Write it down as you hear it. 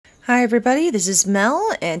Hi everybody, this is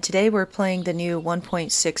Mel, and today we're playing the new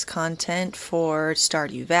 1.6 content for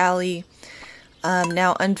Stardew Valley.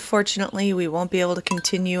 Now, unfortunately, we won't be able to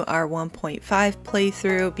continue our 1.5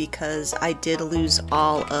 playthrough because I did lose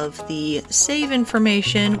all of the save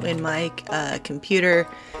information when my computer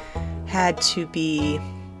had to be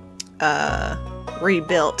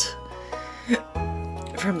rebuilt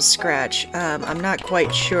from scratch. I'm not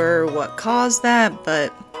quite sure what caused that,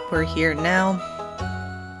 but we're here now.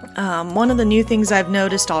 One of the new things I've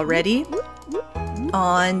noticed already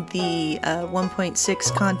on the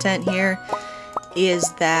 1.6 content here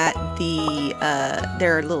is that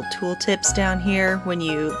there are little tooltips down here when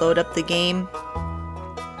you load up the game.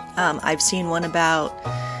 I've seen one about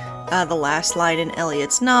the last line in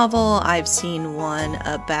Eliot's novel. I've seen one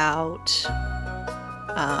about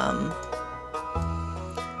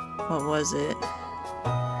what was it?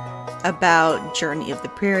 About Journey of the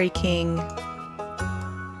Prairie King.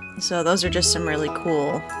 So those are just some really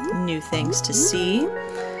cool new things to see.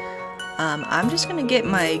 I'm just gonna get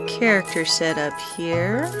my character set up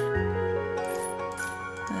here.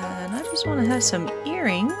 And I just want to have some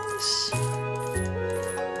earrings.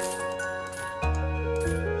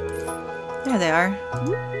 There they are.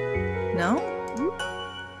 No?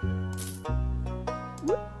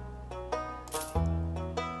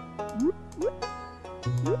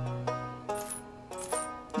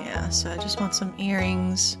 Yeah, so I just want some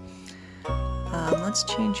earrings. Let's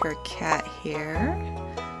change our cat here.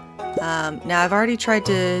 Now I've already tried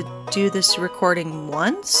to do this recording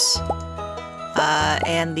once,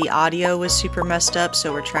 and the audio was super messed up,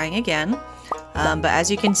 so we're trying again. But as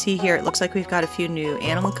you can see here, it looks like we've got a few new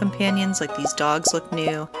animal companions, like these dogs look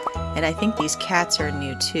new, and I think these cats are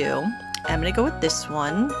new too. I'm gonna go with this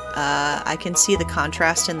one. I can see the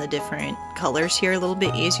contrast in the different colors here a little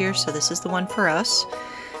bit easier, so this is the one for us.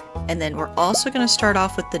 And then we're also going to start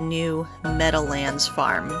off with the new Meadowlands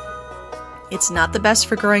farm. It's not the best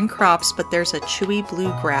for growing crops, but there's a chewy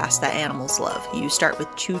blue grass that animals love. You start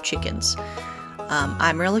with 2 chickens.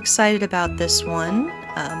 I'm real excited about this one.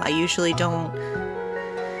 I usually don't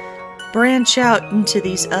branch out into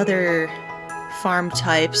these other farm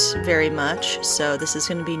types very much, so this is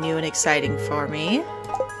going to be new and exciting for me.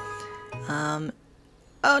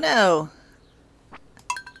 Oh no!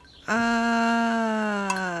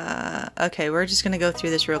 Okay, we're just gonna go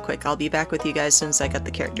through this real quick. I'll be back with you guys as soon as I got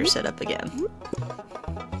the character set up again.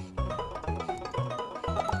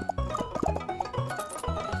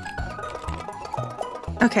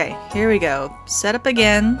 Okay, here we go. Set up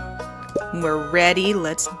again. We're ready.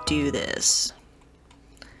 Let's do this.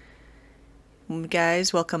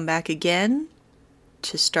 Guys, welcome back again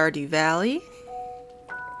to Stardew Valley.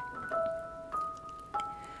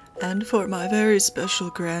 And for my very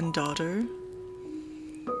special granddaughter,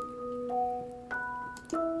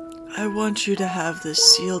 I want you to have this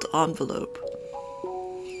sealed envelope.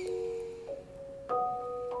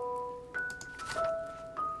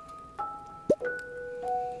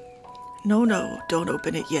 No, don't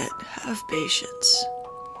open it yet. Have patience.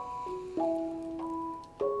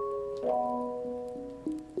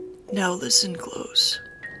 Now listen close.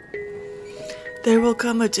 There will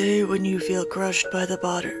come a day when you feel crushed by the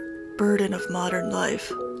burden of modern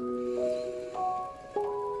life.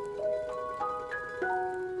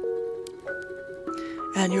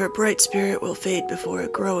 And your bright spirit will fade before a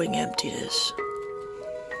growing emptiness.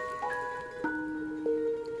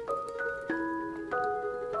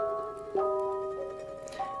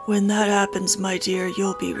 When that happens, my dear,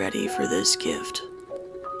 you'll be ready for this gift.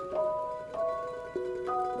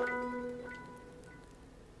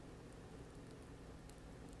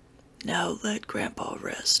 Now let Grandpa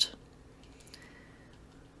rest.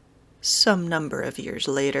 Some number of years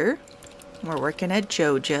later, we're working at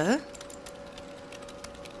Joja.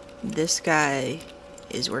 This guy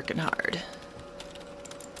is working hard.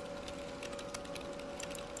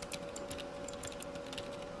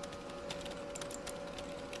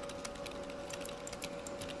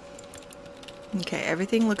 Okay,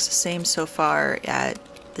 everything looks the same so far at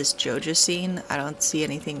this Joja scene. I don't see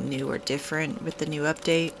anything new or different with the new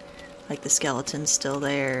update. Like the skeleton's still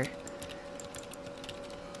there.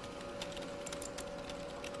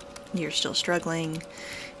 You're still struggling.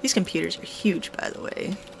 These computers are huge, by the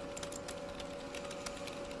way.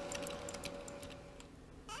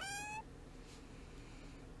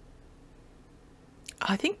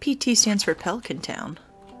 I think PT stands for Pelican Town.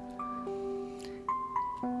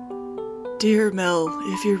 Dear Mel,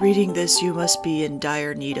 if you're reading this, you must be in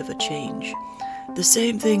dire need of a change. The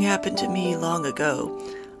same thing happened to me long ago.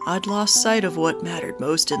 I'd lost sight of what mattered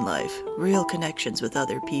most in life, real connections with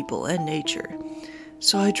other people and nature.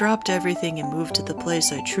 So I dropped everything and moved to the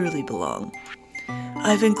place I truly belong.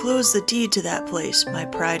 I've enclosed the deed to that place, my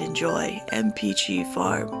pride and joy, MPG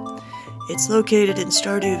Farm. It's located in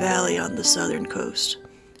Stardew Valley on the southern coast.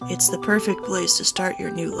 It's the perfect place to start your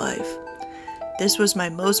new life. This was my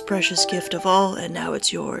most precious gift of all, and now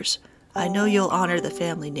it's yours. I know you'll honor the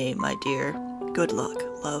family name, my dear. Good luck.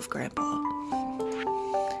 Love, Grandpa.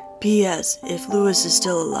 P.S. If Lewis is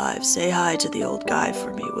still alive, say hi to the old guy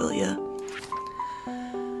for me, will ya?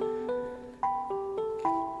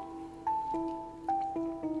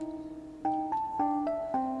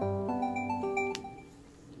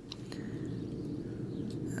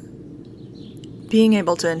 Being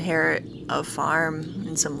able to inherit a farm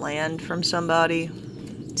and some land from somebody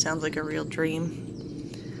sounds like a real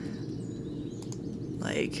dream.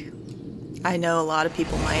 Like, I know a lot of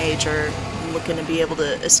people my age are looking to be able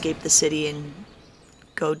to escape the city and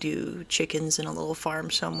go do chickens in a little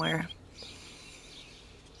farm somewhere.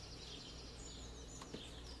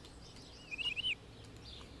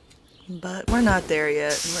 But we're not there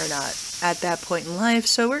yet. We're not at that point in life,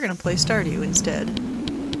 so we're going to play Stardew instead.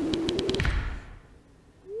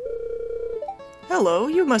 Hello,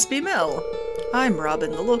 you must be Mel. I'm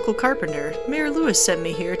Robin, the local carpenter. Mayor Lewis sent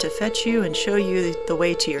me here to fetch you and show you the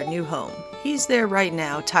way to your new home. He's there right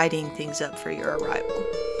now, tidying things up for your arrival.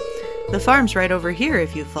 The farm's right over here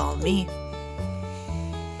if you follow me.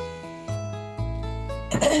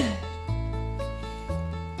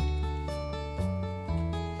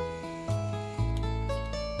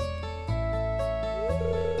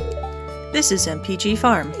 This is MPG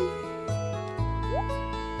Farm.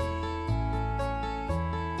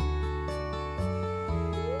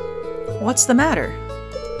 What's the matter?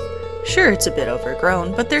 Sure, it's a bit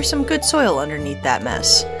overgrown, but there's some good soil underneath that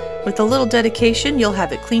mess. With a little dedication, you'll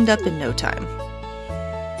have it cleaned up in no time.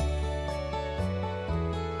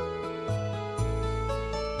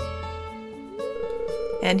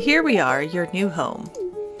 And here we are, your new home.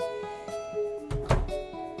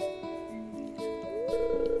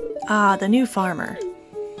 Ah, the new farmer.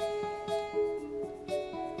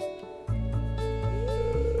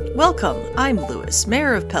 Welcome, I'm Lewis,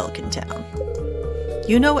 Mayor of Pelican Town.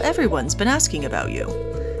 You know, everyone's been asking about you.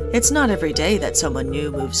 It's not every day that someone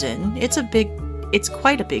new moves in. It's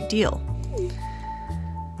quite a big deal.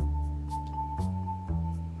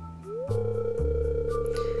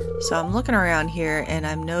 So I'm looking around here and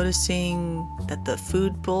I'm noticing that the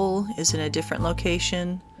food bowl is in a different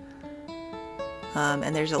location.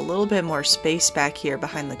 And there's a little bit more space back here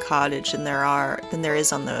behind the cottage than there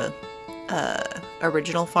is on the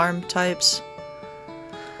original farm types.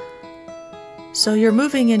 So you're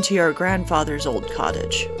moving into your grandfather's old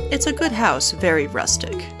cottage. It's a good house, very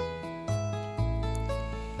rustic.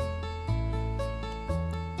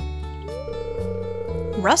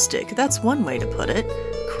 Rustic, that's one way to put it.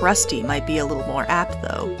 Crusty might be a little more apt,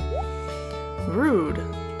 though. Rude.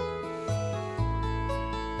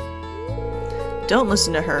 Don't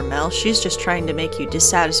listen to her, Mel. She's just trying to make you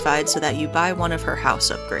dissatisfied so that you buy one of her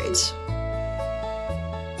house upgrades.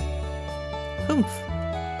 Oomph.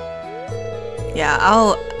 Yeah,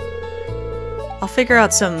 I'll figure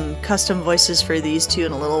out some custom voices for these two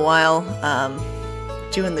in a little while.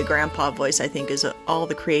 Doing the grandpa voice, I think, is all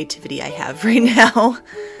the creativity I have right now.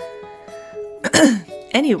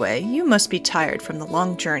 Anyway, you must be tired from the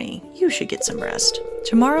long journey. You should get some rest.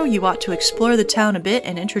 Tomorrow you ought to explore the town a bit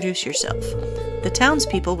and introduce yourself. The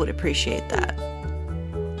townspeople would appreciate that.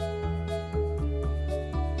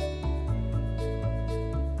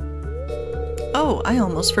 Oh, I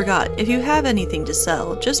almost forgot. If you have anything to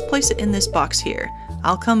sell, just place it in this box here.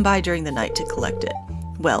 I'll come by during the night to collect it.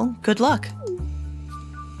 Well, good luck.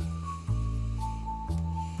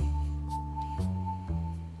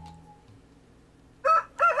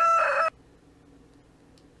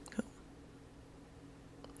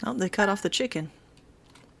 Oh, they cut off the chicken.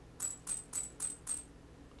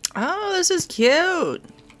 Oh, this is cute!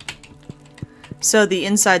 So the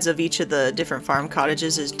insides of each of the different farm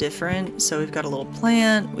cottages is different. So we've got a little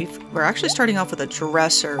plant. We're actually starting off with a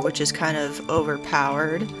dresser, which is kind of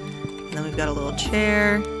overpowered. And then we've got a little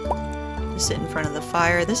chair to sit in front of the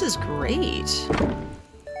fire. This is great.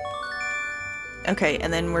 Okay,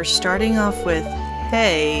 and then we're starting off with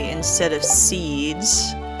hay instead of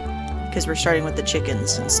seeds, because we're starting with the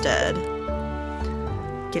chickens instead.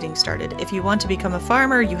 Getting started. If you want to become a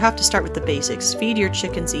farmer, you have to start with the basics. Feed your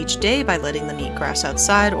chickens each day by letting them eat grass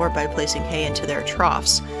outside or by placing hay into their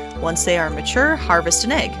troughs. Once they are mature, harvest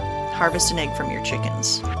an egg. Harvest an egg from your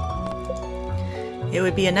chickens. It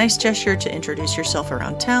would be a nice gesture to introduce yourself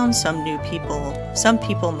around town. Some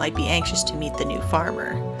people might be anxious to meet the new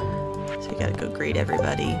farmer. So you gotta go greet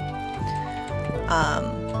everybody.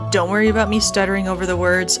 Don't worry about me stuttering over the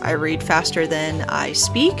words. I read faster than I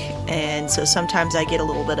speak, and so sometimes I get a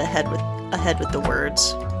little bit ahead with the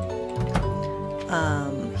words.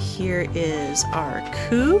 Here is our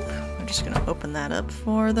coop. I'm just gonna open that up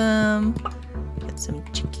for them. Get some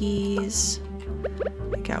chickies.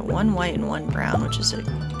 We got one white and one brown, which is a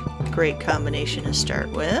great combination to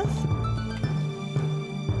start with.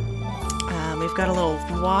 We've got a little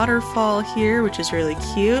waterfall here, which is really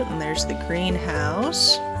cute, and there's the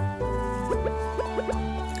greenhouse.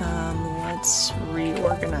 Let's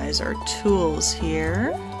reorganize our tools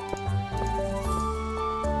here.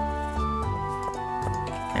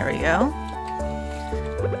 There we go.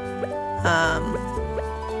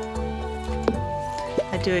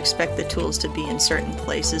 I do expect the tools to be in certain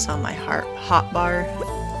places on my hotbar.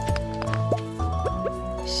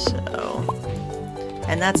 So,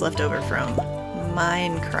 and that's left over from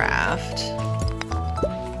Minecraft.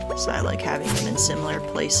 So I like having them in similar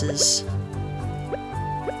places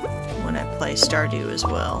when I play Stardew as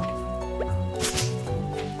well.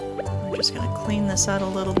 I'm just going to clean this out a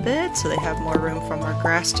little bit so they have more room for more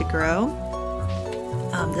grass to grow.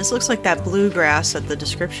 This looks like that bluegrass that the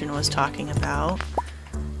description was talking about.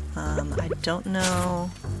 I don't know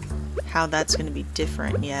how that's going to be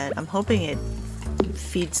different yet. I'm hoping it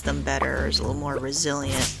feeds them better or is a little more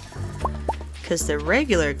resilient. Because the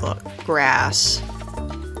regular grass,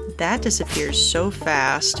 that disappears so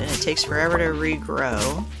fast and it takes forever to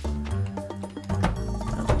regrow.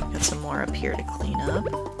 Oh, got some more up here to clean up.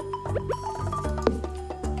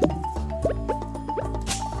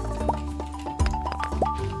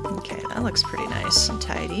 Okay, that looks pretty nice and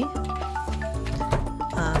tidy.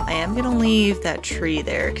 I am going to leave that tree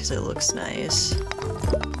there because it looks nice.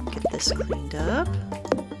 Get this cleaned up.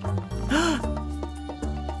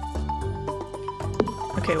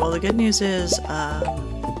 Okay, well the good news is, can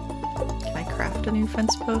I craft a new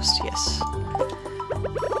fence post? Yes.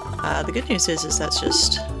 The good news is that's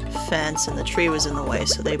just fence and the tree was in the way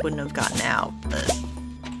so they wouldn't have gotten out. But...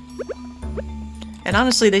 And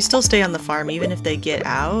honestly, they still stay on the farm even if they get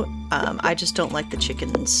out. I just don't like the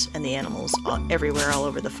chickens and the animals everywhere all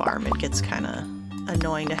over the farm. It gets kind of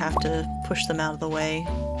annoying to have to push them out of the way.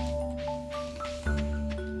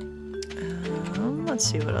 Let's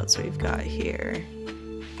see what else we've got here.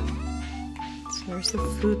 So there's the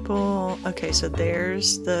food bowl. Okay, so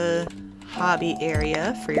there's the hobby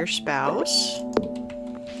area for your spouse.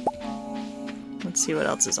 Let's see what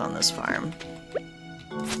else is on this farm.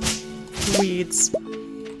 Weeds.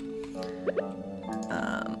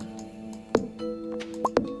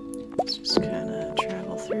 Let's just kind of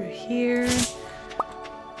travel through here.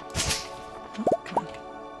 Oh, come on.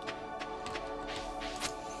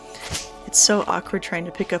 It's so awkward trying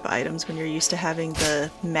to pick up items when you're used to having the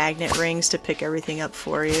magnet rings to pick everything up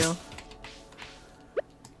for you.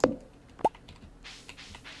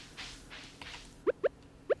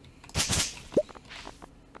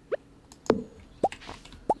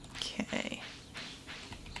 Okay.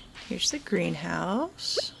 Here's the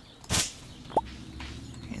greenhouse.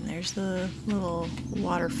 And there's the little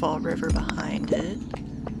waterfall river behind it.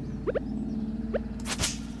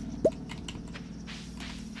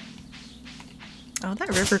 Oh, that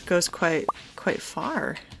river goes quite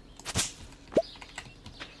far.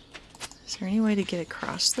 Is there any way to get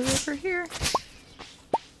across the river here?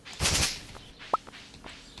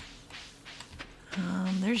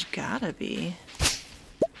 There's gotta be.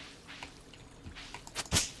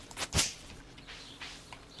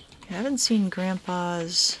 I haven't seen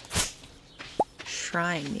Grandpa's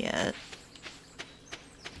shrine yet.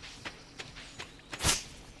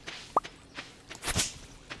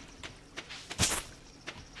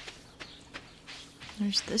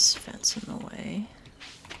 There's this fence in the way.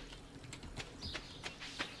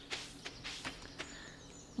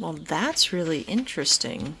 Well, that's really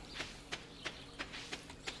interesting.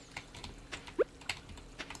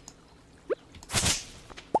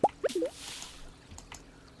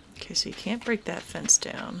 Okay, so you can't break that fence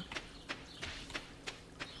down.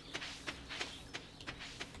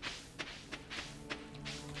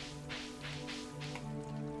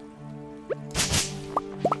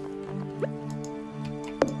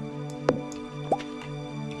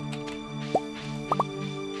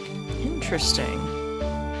 Interesting.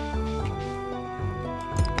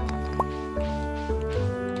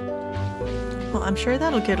 Well, I'm sure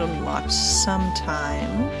that'll get unlocked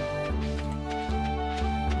sometime.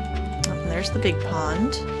 Oh, and there's the big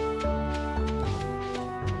pond.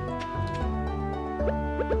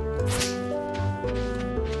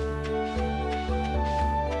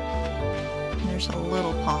 And there's a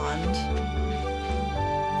little pond.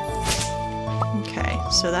 Okay,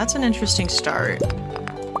 so that's an interesting start.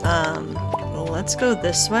 Well, let's go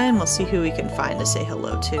this way and we'll see who we can find to say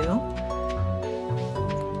hello to.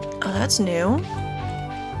 Oh, that's new.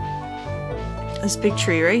 This big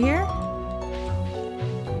tree right here?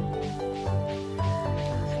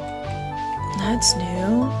 That's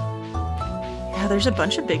new. Yeah, there's a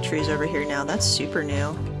bunch of big trees over here now. That's super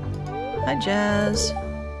new. Hi, Jazz.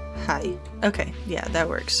 Hi. Okay, yeah, that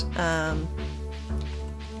works.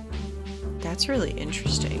 That's really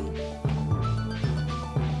interesting.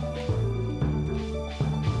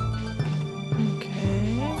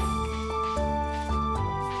 Okay.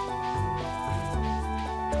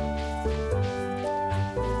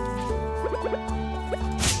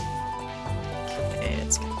 Okay,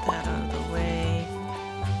 let's get that out of the way.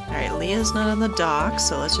 Alright, Leah's not on the dock,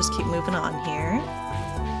 so let's just keep moving on here.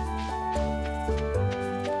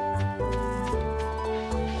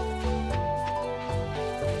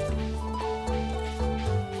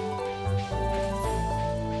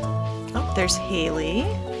 There's Haley.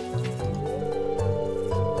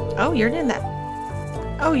 Oh, you're in that.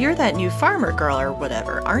 Oh, you're that new farmer girl or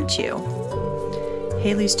whatever, aren't you?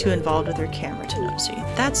 Haley's too involved with her camera to nosy.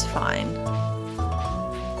 That's fine.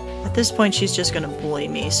 At this point, she's just gonna bully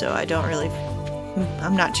me, so I don't really.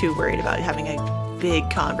 I'm not too worried about having a big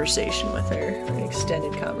conversation with her, or an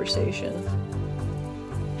extended conversation.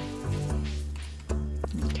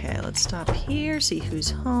 Okay, let's stop here, see who's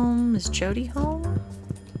home. Is Jody home?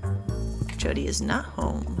 Jody is not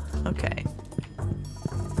home. Okay.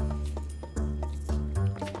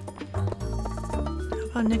 How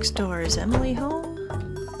about next door? Is Emily home?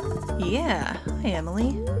 Yeah. Hi,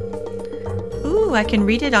 Emily. Ooh, I can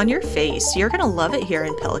read it on your face. You're gonna love it here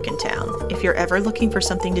in Pelican Town. If you're ever looking for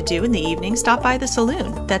something to do in the evening, stop by the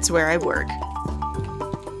saloon. That's where I work.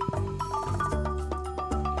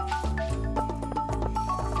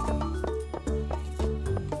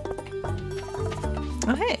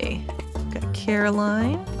 Oh, hey.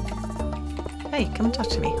 Caroline. Hey, come talk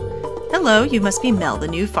to me. Hello, you must be Mel, the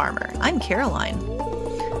new farmer. I'm Caroline.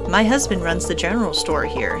 My husband runs the general store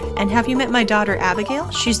here. And have you met my daughter Abigail?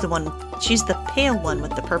 She's the pale one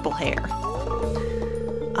with the purple hair.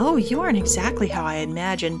 Oh, you aren't exactly how I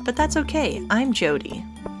imagined, but that's okay. I'm Jody.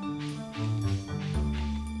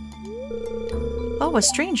 Oh, a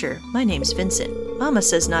stranger. My name's Vincent. Mama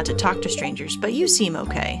says not to talk to strangers, but you seem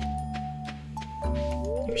okay.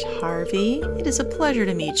 Harvey, it is a pleasure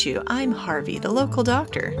to meet you. I'm Harvey, the local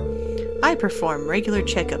doctor. I perform regular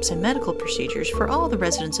checkups and medical procedures for all the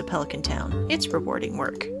residents of Pelican Town. It's rewarding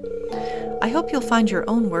work. I hope you'll find your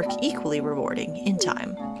own work equally rewarding in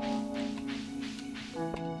time.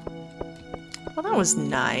 Well, that was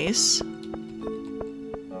nice. Alright,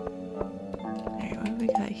 what do we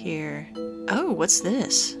got here? Oh, what's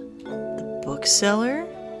this? The bookseller?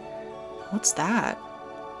 What's that?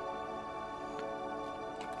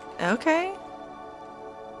 Okay.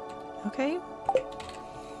 Okay.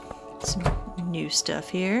 Some new stuff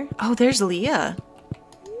here. Oh, there's Leah.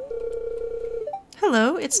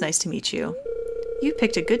 Hello, it's nice to meet you. You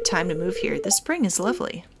picked a good time to move here. The spring is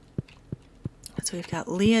lovely. So we've got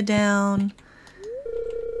Leah down.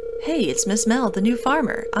 Hey, it's Miss Mel, the new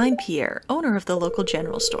farmer. I'm Pierre, owner of the local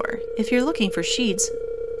general store. If you're looking for seeds,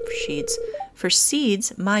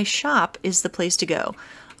 my shop is the place to go.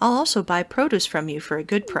 I'll also buy produce from you for a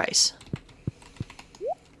good price.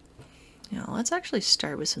 Now, let's actually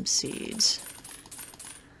start with some seeds.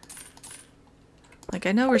 Like,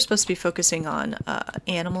 I know we're supposed to be focusing on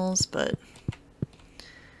animals, but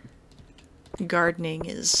gardening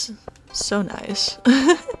is so nice.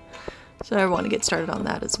 So I want to get started on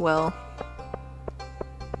that as well.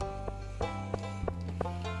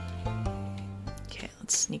 Okay,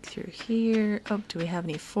 let's sneak through here. Oh, do we have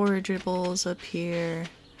any forageables up here?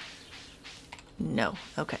 No.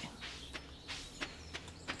 Okay.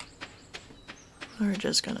 We're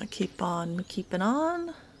just gonna keep on keeping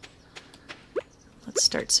on. Let's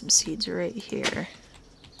start some seeds right here.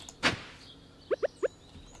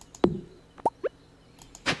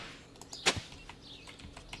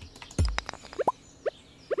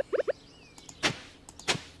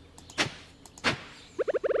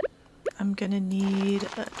 I'm gonna need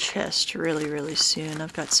a chest really soon.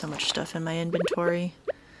 I've got so much stuff in my inventory.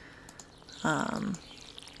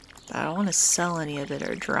 I don't want to sell any of it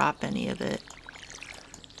or drop any of it.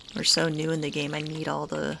 We're so new in the game, I need all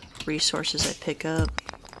the resources I pick up.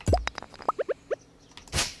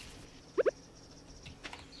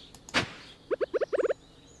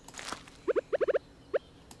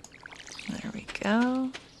 There we go.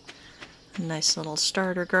 A nice little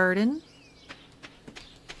starter garden.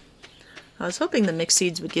 I was hoping the mixed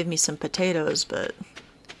seeds would give me some potatoes, but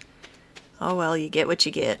Oh well, you get what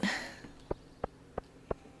you get.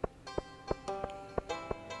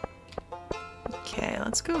 Okay,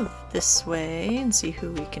 let's go this way and see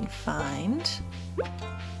who we can find.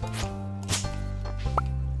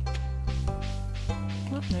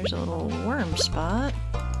 Oh, there's a little worm spot.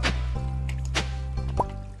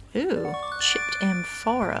 Ooh, chipped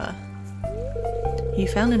amphora. You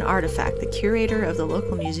found an artifact. The curator of the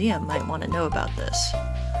local museum might want to know about this.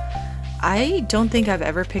 I don't think I've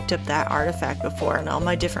ever picked up that artifact before in all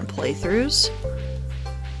my different playthroughs.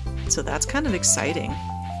 So that's kind of exciting.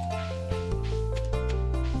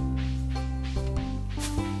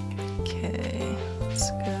 Okay,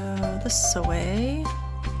 let's go this way.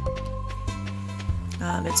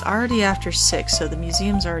 It's already after 6, so the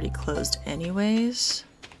museum's already closed anyways.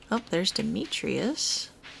 Oh, there's Demetrius.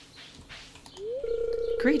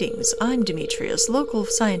 Greetings, I'm Demetrius, local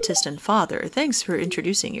scientist and father. Thanks for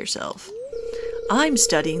introducing yourself. I'm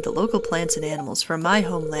studying the local plants and animals from my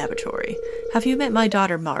home laboratory. Have you met my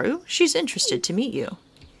daughter Maru? She's interested to meet you.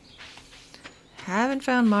 Haven't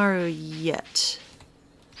found Maru yet.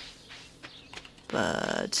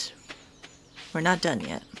 But we're not done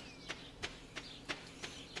yet.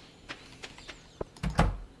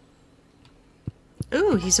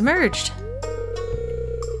 Ooh, he's emerged.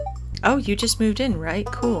 Oh, you just moved in, right?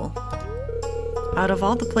 Cool. Out of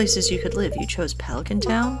all the places you could live, you chose Pelican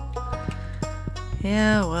Town?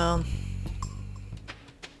 Yeah, well...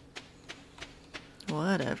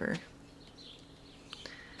 whatever.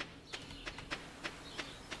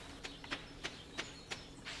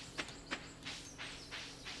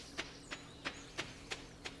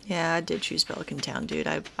 Yeah, I did choose Pelican Town, dude.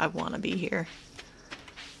 I want to be here.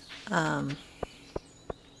 Let's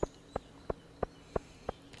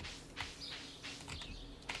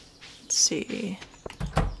see.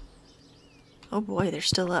 Oh boy, they're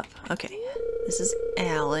still up. Okay, this is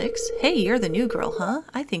Alex. Hey, you're the new girl, huh?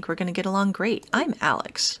 I think we're gonna get along great. I'm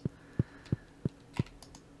Alex.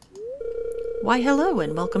 Why, hello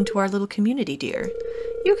and welcome to our little community, dear.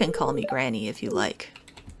 You can call me Granny if you like.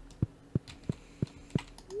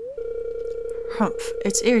 Humph,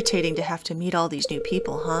 it's irritating to have to meet all these new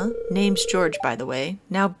people, huh? Name's George, by the way.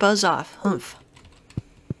 Now buzz off, humph.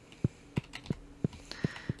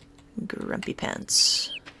 Grumpy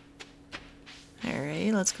pants.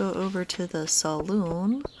 Alright, let's go over to the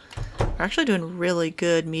saloon. We're actually doing really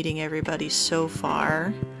good meeting everybody so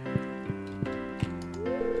far.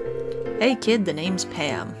 Hey kid, the name's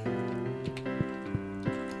Pam.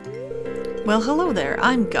 Well, hello there.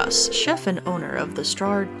 I'm Gus, chef and owner of the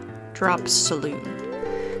Stardew Saloon.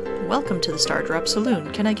 Welcome to the Stardew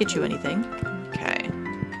Saloon. Can I get you anything? Okay.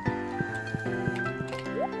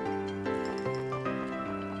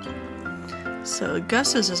 So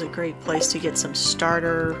Gus's is a great place to get some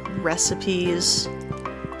starter recipes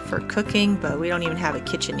for cooking, but we don't even have a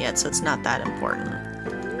kitchen yet, so it's not that important.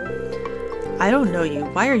 I don't know you.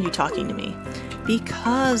 Why are you talking to me?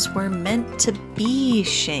 Because we're meant to be,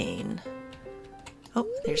 Shane.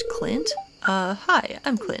 Oh, there's Clint. Hi,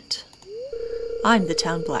 I'm Clint. I'm the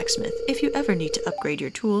town blacksmith. If you ever need to upgrade your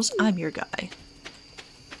tools, I'm your guy.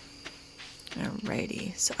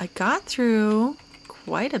 Alrighty, so I got through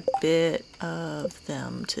quite a bit of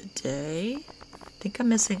them today. I think I'm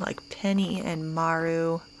missing like Penny and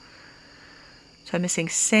Maru. So I'm missing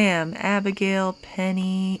Sam, Abigail,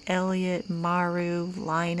 Penny, Elliot, Maru,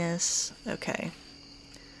 Linus. Okay.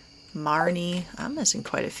 Marnie. I'm missing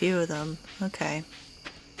quite a few of them. Okay.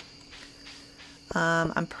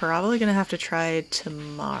 I'm probably gonna have to try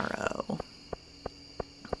tomorrow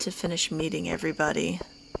to finish meeting everybody.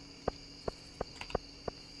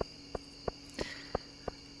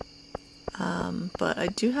 But I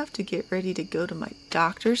do have to get ready to go to my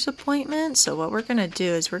doctor's appointment, so what we're gonna do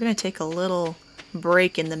is we're gonna take a little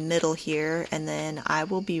break in the middle here, and then I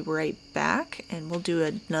will be right back, and we'll do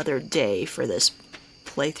another day for this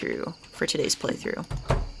playthrough, for today's playthrough.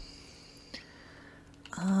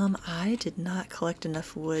 I did not collect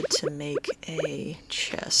enough wood to make a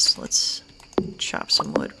chest. Let's chop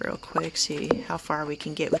some wood real quick, see how far we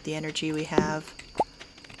can get with the energy we have.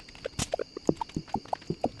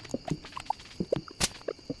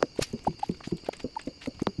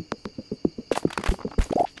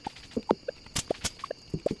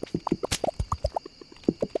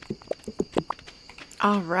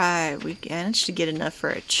 Alright, we managed to get enough for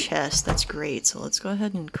a chest. That's great. So let's go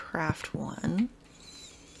ahead and craft one.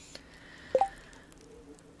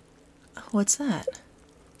 What's that?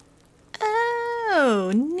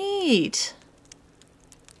 Oh, neat.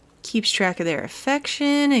 Keeps track of their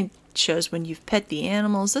affection and shows when you've pet the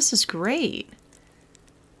animals. This is great.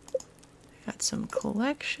 Got some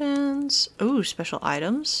collections. Ooh, special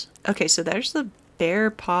items. Okay, so there's the bear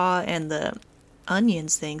paw and the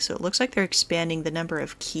onions thing. So it looks like they're expanding the number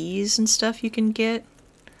of keys and stuff you can get.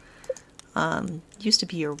 Used to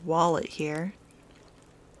be your wallet here.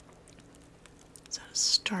 Is that a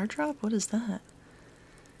star drop? What is that?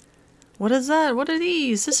 What is that? What are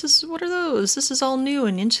these? What are those? This is all new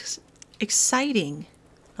and exciting.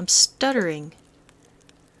 I'm stuttering.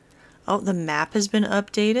 Oh, the map has been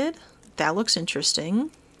updated. That looks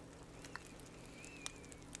interesting.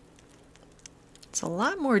 It's a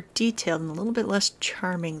lot more detailed and a little bit less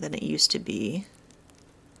charming than it used to be.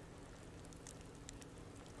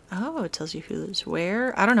 Oh, it tells you who lives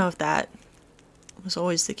where. I don't know if that was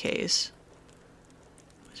always the case.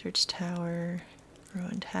 Wizard's Tower,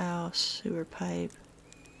 ruined house, sewer pipe.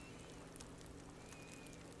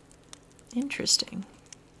 Interesting.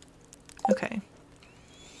 Okay.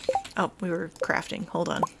 Oh, we were crafting. Hold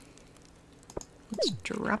on. Let's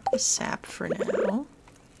drop the sap for now.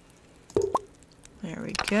 There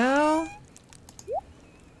we go.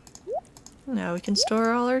 Now we can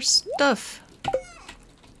store all our stuff.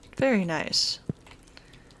 Very nice.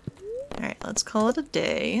 Alright, let's call it a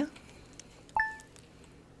day.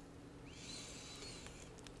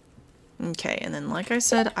 Okay, and then like I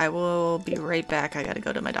said, I will be right back. I gotta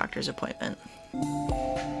go to my doctor's appointment.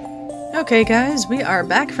 Okay guys, we are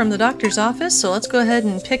back from the doctor's office, so let's go ahead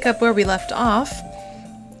and pick up where we left off.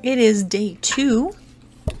 It is day 2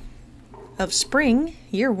 of spring,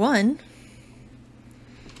 year 1.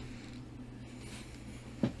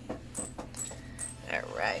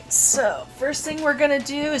 Alright, so first thing we're gonna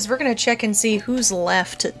do is we're gonna check and see who's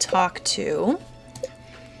left to talk to.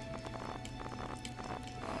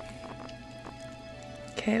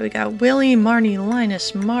 Okay, we got Willie, Marnie,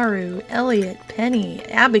 Linus, Maru, Elliot, Penny,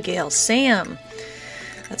 Abigail, Sam.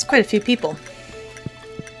 That's quite a few people.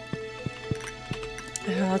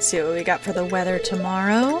 Let's see what we got for the weather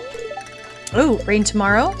tomorrow. Oh, rain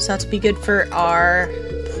tomorrow, so that's be good for our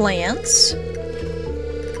plants.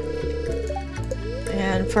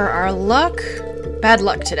 And for our luck, bad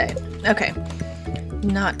luck today. Okay,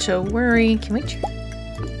 not to worry. Can we?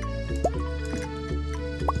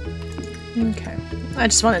 Okay. I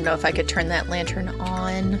just want to know if I could turn that lantern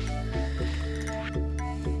on.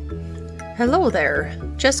 Hello there.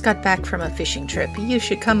 Just got back from a fishing trip. You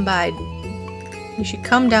should come by. You should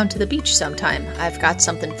come down to the beach sometime. I've got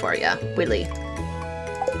something for you, Willie.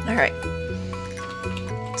 Alright.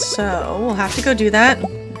 So, we'll have to go do that.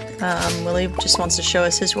 Willie just wants to show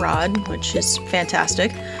us his rod, which is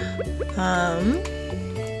fantastic.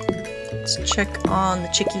 Let's check on the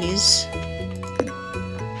chickies.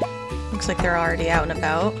 Looks like they're already out and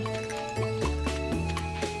about.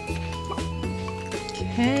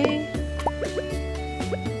 Okay.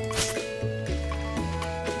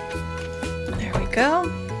 There we go.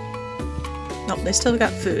 Nope, they still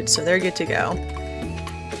got food, so they're good to go.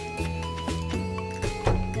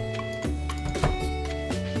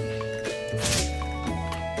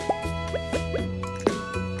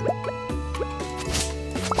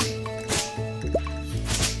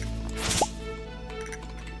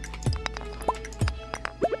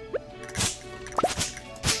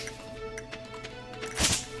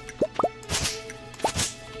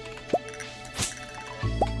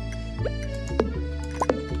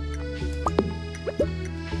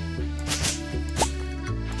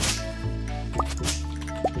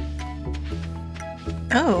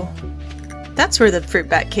 Oh, that's where the fruit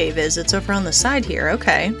bat cave is. It's over on the side here.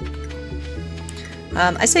 Okay.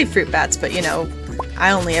 I say fruit bats, but you know,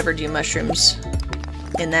 I only ever do mushrooms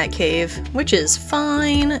in that cave, which is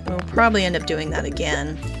fine. We'll probably end up doing that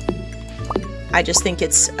again. I just think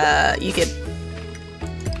it's, you get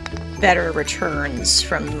better returns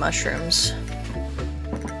from the mushrooms.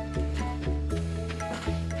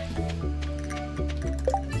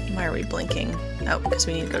 Why are we blinking? Oh, because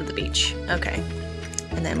we need to go to the beach. Okay.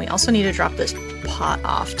 And then we also need to drop this pot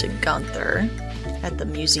off to Gunther at the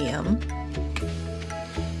museum.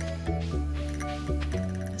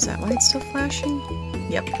 Is that why it's still flashing?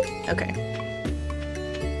 Yep. Okay.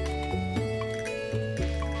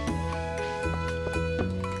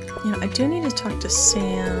 You know, I do need to talk to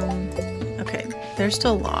Sam. Okay, they're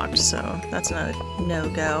still locked, so that's not a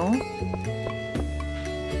no-go.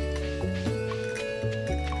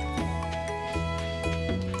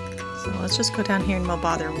 Let's just go down here and we'll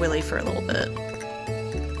bother Willie for a little bit.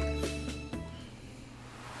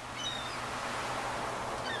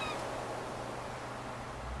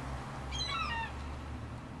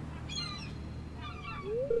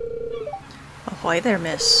 Ahoy there,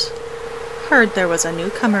 miss. Heard there was a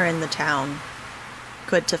newcomer in the town.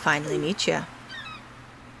 Good to finally meet you.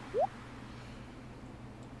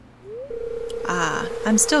 Ah,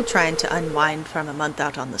 I'm still trying to unwind from a month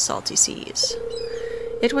out on the salty seas.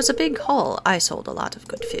 It was a big haul. I sold a lot of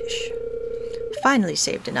good fish. Finally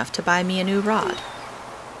saved enough to buy me a new rod.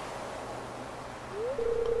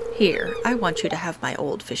 Here, I want you to have my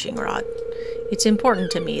old fishing rod. It's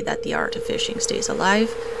important to me that the art of fishing stays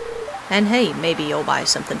alive. And hey, maybe you'll buy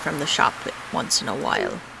something from the shop once in a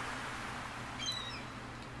while.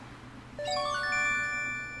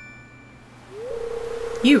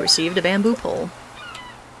 You received a bamboo pole.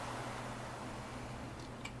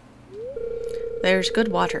 There's good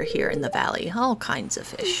water here in the valley, all kinds of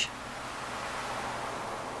fish.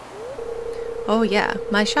 Oh yeah,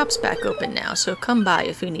 my shop's back open now, so come by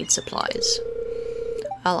if you need supplies.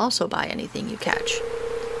 I'll also buy anything you catch.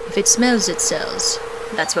 If it smells, it sells.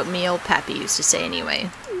 That's what me old pappy used to say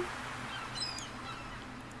anyway.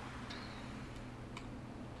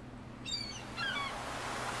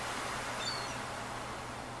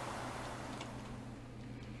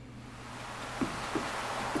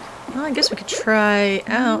 Well, I guess we could try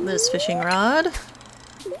out this fishing rod.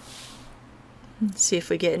 Let's see if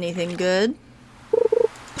we get anything good.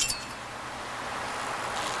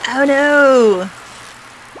 Oh no!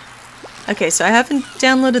 Okay, so I haven't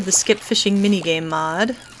downloaded the skip fishing minigame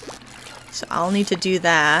mod. So I'll need to do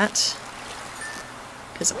that.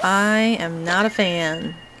 Because I am not a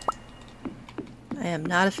fan. I am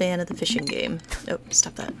not a fan of the fishing game. Oh,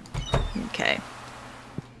 stop that. Okay.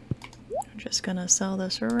 I'm just gonna sell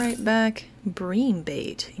this right back. Bream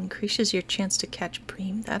bait. Increases your chance to catch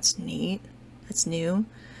bream. That's neat. That's new.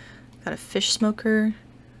 Got a fish smoker.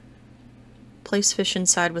 Place fish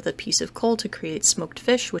inside with a piece of coal to create smoked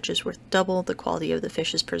fish, which is worth double. The quality of the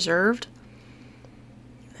fish is preserved.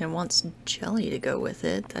 And wants jelly to go with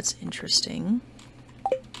it. That's interesting.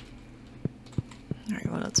 Alright,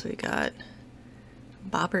 what else we got?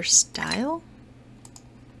 Bobber style?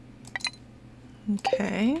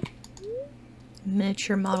 Okay.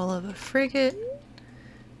 Miniature model of a frigate.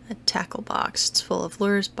 A tackle box. It's full of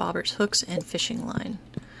lures, bobbers, hooks, and fishing line.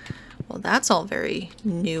 Well, that's all very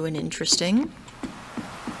new and interesting.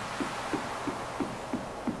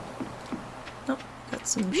 Oh, got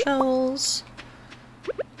some shells.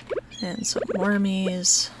 And some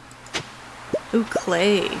wormies. Ooh,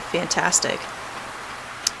 clay. Fantastic.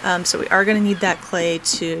 So we are going to need that clay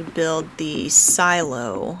to build the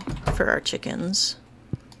silo for our chickens.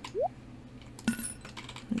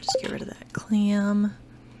 Just get rid of that clam.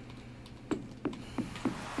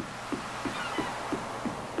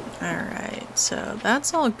 Alright, so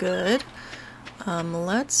that's all good.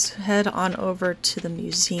 Let's head on over to the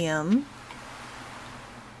museum.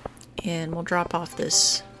 And we'll drop off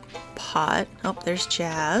this pot. Oh, there's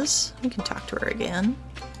Jazz. We can talk to her again.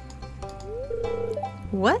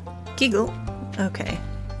 What? Giggle. Okay.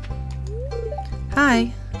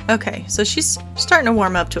 Hi. Okay, so she's starting to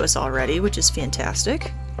warm up to us already, which is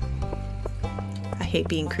fantastic. I hate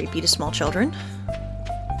being creepy to small children.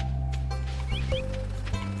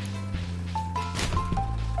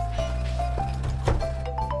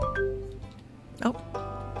 Oh.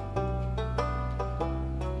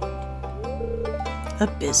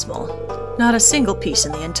 Abysmal. Not a single piece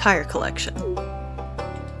in the entire collection.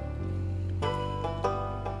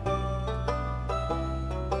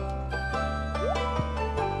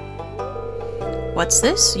 What's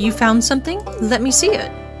this? You found something? Let me see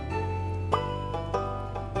it.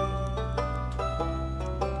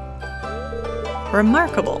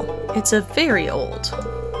 Remarkable. It's a very old.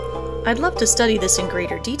 I'd love to study this in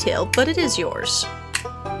greater detail, but it is yours.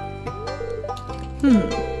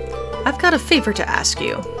 I've got a favor to ask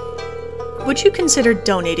you. Would you consider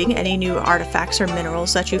donating any new artifacts or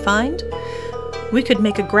minerals that you find? We could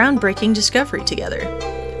make a groundbreaking discovery together.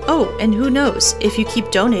 Oh, and who knows, if you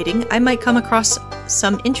keep donating, I might come across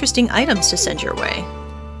some interesting items to send your way.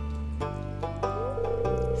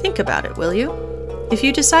 Think about it, will you? If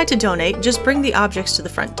you decide to donate, just bring the objects to the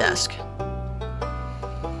front desk.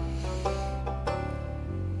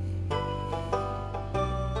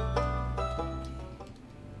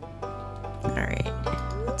 Alright,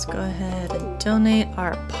 let's go ahead and donate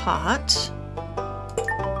our pot.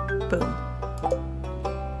 Boom.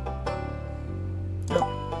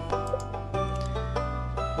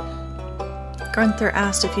 Gunther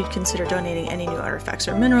asked if you'd consider donating any new artifacts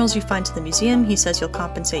or minerals you find to the museum. He says he'll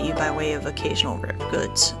compensate you by way of occasional rare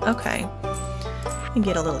goods. Okay. You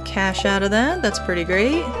get a little cash out of that. That's pretty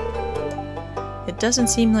great. It doesn't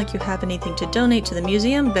seem like you have anything to donate to the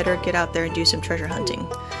museum. Better get out there and do some treasure hunting.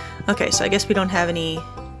 Okay, so I guess we don't have any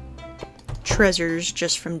treasures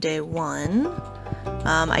just from day one.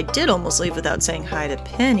 I did almost leave without saying hi to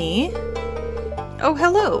Penny. Oh,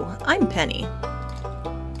 hello. I'm Penny.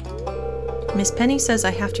 Miss Penny says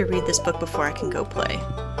I have to read this book before I can go play.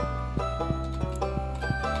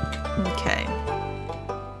 Okay.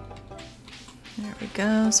 There we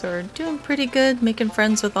go. So we're doing pretty good, making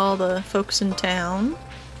friends with all the folks in town.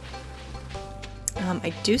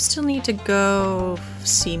 I do still need to go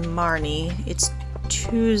see Marnie. It's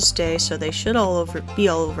Tuesday, so they should be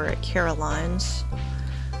all over at Caroline's.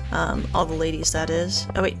 All the ladies, that is.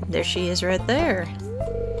 Oh wait, there she is right there.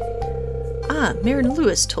 Ah, Marin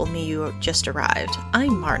Lewis told me you just arrived.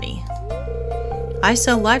 I'm Marnie. I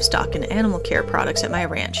sell livestock and animal care products at my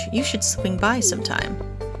ranch. You should swing by sometime.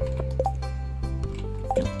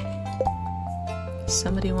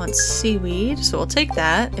 Somebody wants seaweed, so we'll take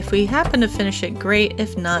that. If we happen to finish it, great.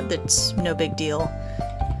 If not, that's no big deal.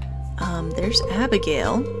 There's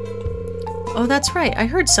Abigail. Oh, that's right. I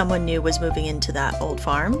heard someone new was moving into that old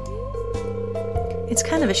farm. It's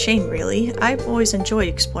kind of a shame, really. I've always enjoyed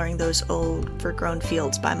exploring those old, overgrown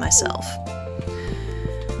fields by myself.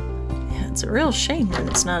 Yeah, it's a real shame when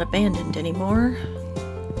it's not abandoned anymore.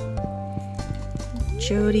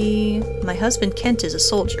 Jody. My husband Kent is a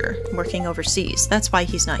soldier, working overseas. That's why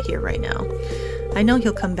he's not here right now. I know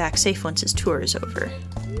he'll come back safe once his tour is over.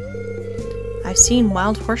 I've seen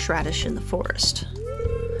wild horseradish in the forest.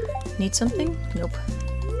 Need something? Nope.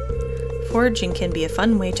 Foraging can be a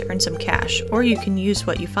fun way to earn some cash, or you can use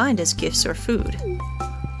what you find as gifts or food.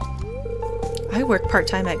 I work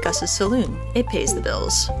part-time at Gus's saloon. It pays the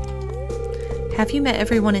bills. Have you met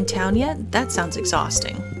everyone in town yet? That sounds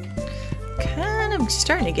exhausting. Kind of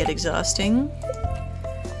starting to get exhausting.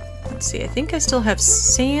 Let's see, I think I still have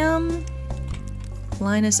Sam,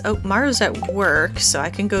 Linus. Oh, Maru's at work, so I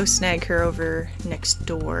can go snag her over next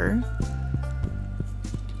door.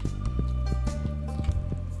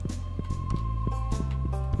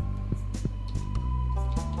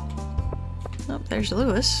 Oh, there's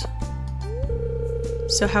Lewis.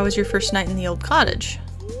 So how was your first night in the old cottage?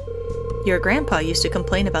 Your grandpa used to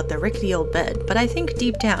complain about the rickety old bed, but I think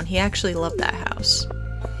deep down he actually loved that house.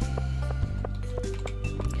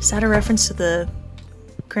 Is that a reference to the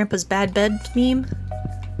grandpa's bad bed meme?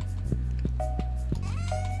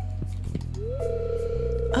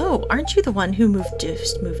 Oh, aren't you the one who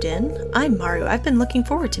just moved in? I'm Maru. I've been looking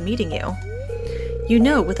forward to meeting you. You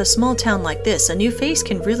know, with a small town like this, a new face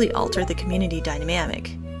can really alter the community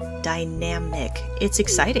dynamic. It's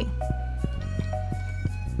exciting.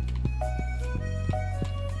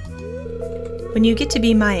 When you get to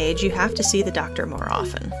be my age, you have to see the doctor more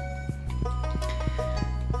often.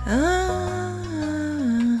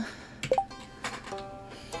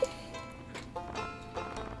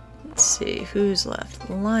 Let's see, who's left?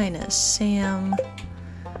 Linus, Sam.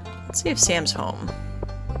 Let's see if Sam's home.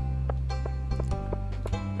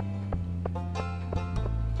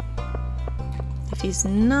 If he's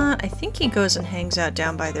not, I think he goes and hangs out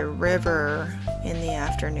down by the river in the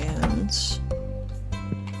afternoons.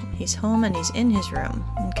 He's home and he's in his room.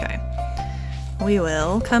 Okay. We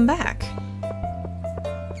will come back.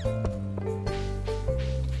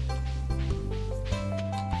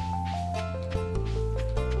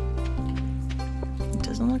 It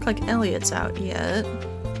doesn't look like Elliot's out yet.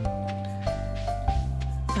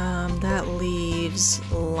 That leaves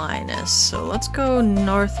Linus. So let's go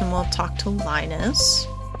north and we'll talk to Linus.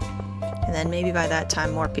 And then maybe by that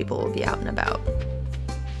time more people will be out and about.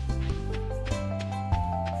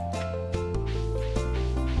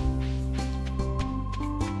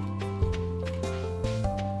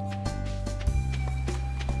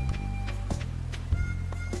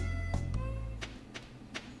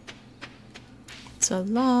 It's a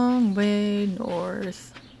long way north.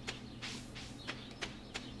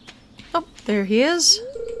 Oh, there he is.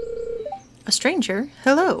 A stranger?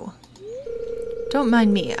 Hello. Don't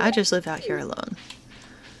mind me, I just live out here alone.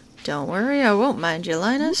 Don't worry, I won't mind you,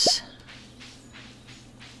 Linus.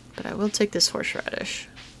 But I will take this horseradish.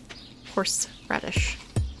 Horseradish.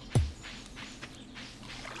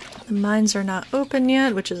 The mines are not open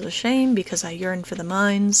yet, which is a shame because I yearn for the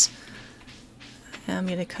mines. I'm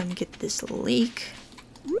gonna come get this leek.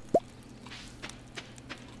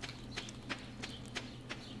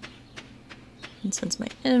 And since my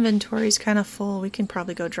inventory's kind of full, we can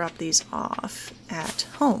probably go drop these off at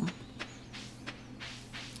home.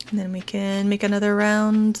 And then we can make another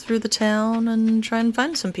round through the town and try and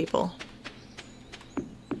find some people.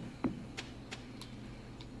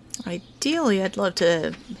 Ideally, I'd love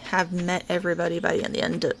to have met everybody by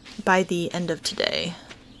the end of today.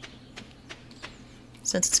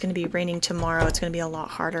 Since it's going to be raining tomorrow, it's going to be a lot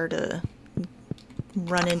harder to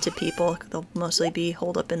run into people. They'll mostly be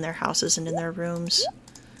holed up in their houses and in their rooms.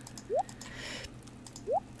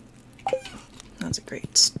 That's a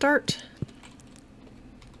great start.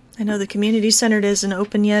 I know the community center isn't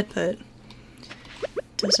open yet, but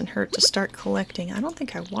it doesn't hurt to start collecting. I don't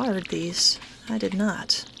think I watered these. I did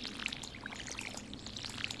not.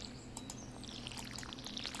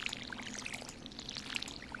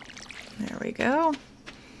 There we go.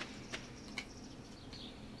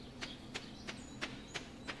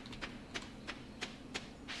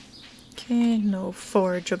 Okay, no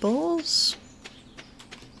forageables.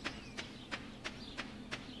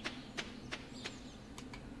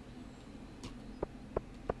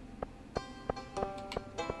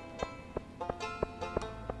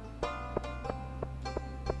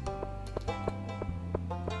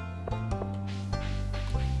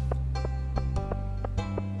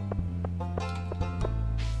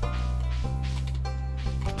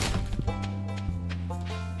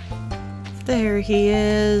 There he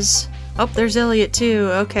is. Oh, there's Elliot too.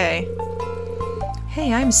 Okay.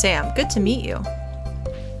 Hey, I'm Sam. Good to meet you.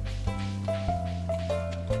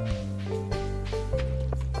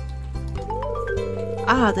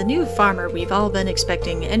 Ah, the new farmer we've all been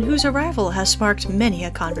expecting and whose arrival has sparked many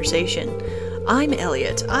a conversation. I'm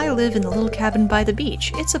Elliot. I live in the little cabin by the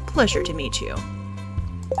beach. It's a pleasure to meet you.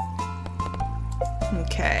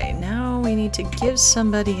 Okay, now we need to give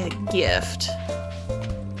somebody a gift.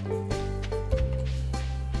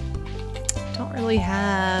 Don't really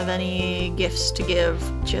have any gifts to give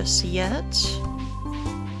just yet.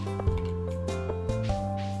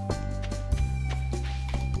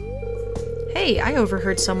 Hey, I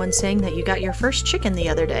overheard someone saying that you got your first chicken the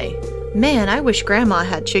other day. Man, I wish Grandma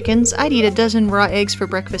had chickens. I'd eat a dozen raw eggs for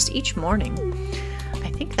breakfast each morning.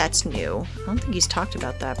 I think that's new. I don't think he's talked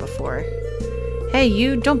about that before. Hey,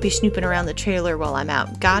 you, don't be snooping around the trailer while I'm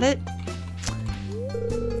out. Got it?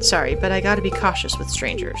 Sorry, but I gotta be cautious with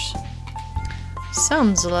strangers.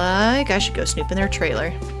 Sounds like I should go snoop in their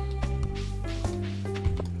trailer.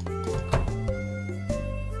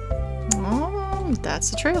 Oh, that's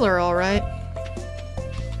the trailer, all right.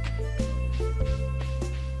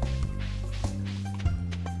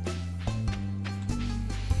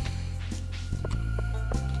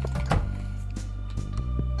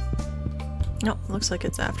 Nope, looks like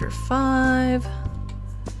it's after 5.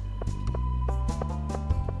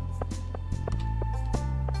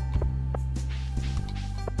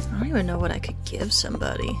 I don't even know what I could give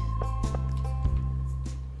somebody.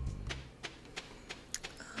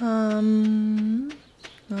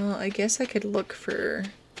 Well, I guess I could look for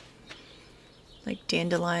like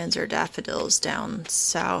dandelions or daffodils down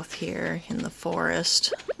south here in the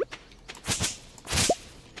forest.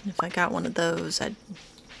 If I got one of those, I'd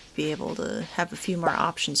be able to have a few more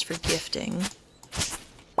options for gifting.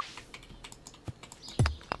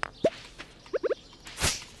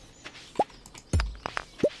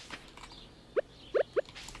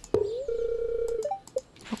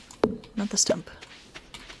 Oh, not the stump.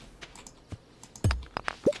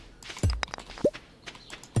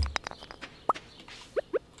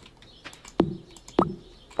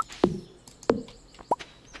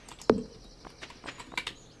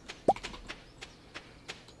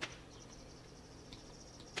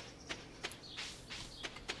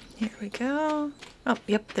 Here we go. Oh,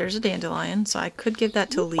 yep, there's a dandelion, so I could give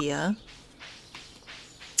that to Leah.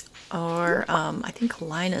 Or, I think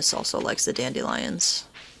Linus also likes the dandelions.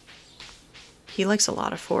 He likes a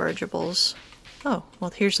lot of forageables. Oh,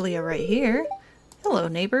 well, here's Leah right here. Hello,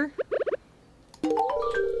 neighbor.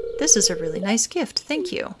 This is a really nice gift,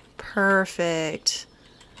 thank you. Perfect.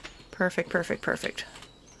 Perfect, perfect, perfect.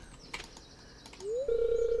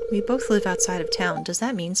 We both live outside of town. Does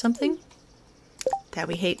that mean something? That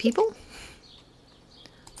we hate people?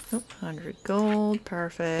 Oh, 100 gold,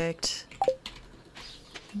 perfect.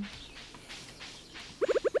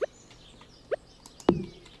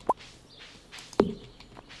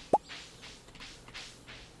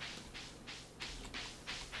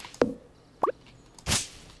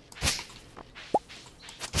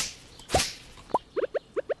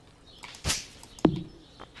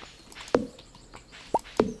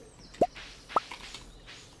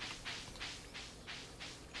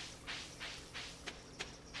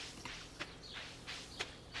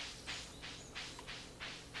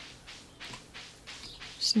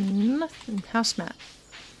 Nothing. House mat.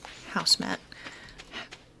 House mat.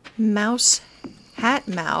 Mouse. Hat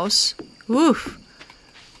mouse. Woof.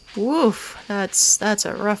 Woof. That's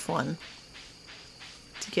a rough one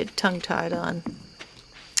to get tongue-tied on.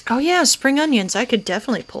 Oh yeah, spring onions. I could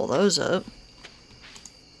definitely pull those up.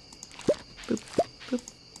 Boop, boop,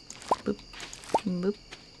 boop, boop.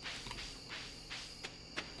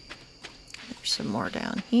 There's some more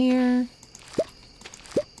down here.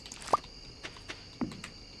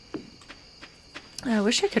 I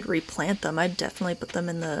wish I could replant them. I'd definitely put them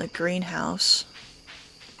in the greenhouse.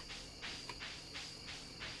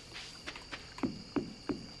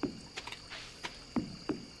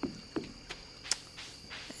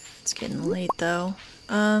 It's getting late though.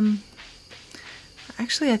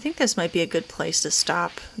 Actually, I think this might be a good place to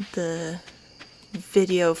stop the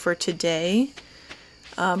video for today.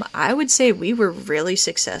 I would say we were really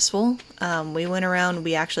successful. We went around,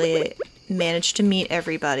 we actually managed to meet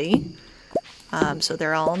everybody. So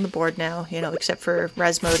they're all on the board now, you know, except for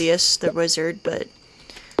Rasmodius, the wizard, but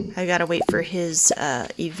I gotta wait for his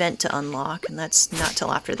event to unlock, and that's not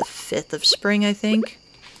till after the 5th of spring, I think.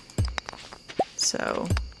 So,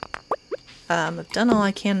 I've done all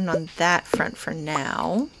I can on that front for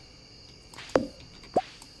now.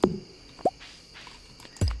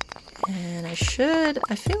 And I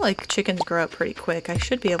feel like chickens grow up pretty quick. I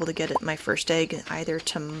should be able to get my first egg either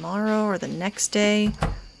tomorrow or the next day.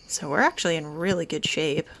 So we're actually in really good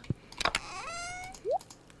shape.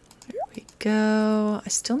 There we go. I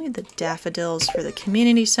still need the daffodils for the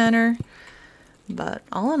community center. But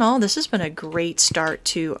all in all, this has been a great start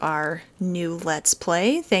to our new Let's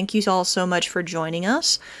Play. Thank you all so much for joining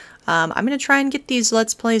us. I'm going to try and get these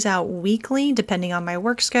Let's Plays out weekly, depending on my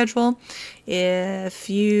work schedule. If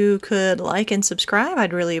you could like and subscribe,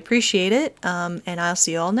 I'd really appreciate it. And I'll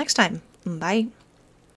see you all next time. Bye.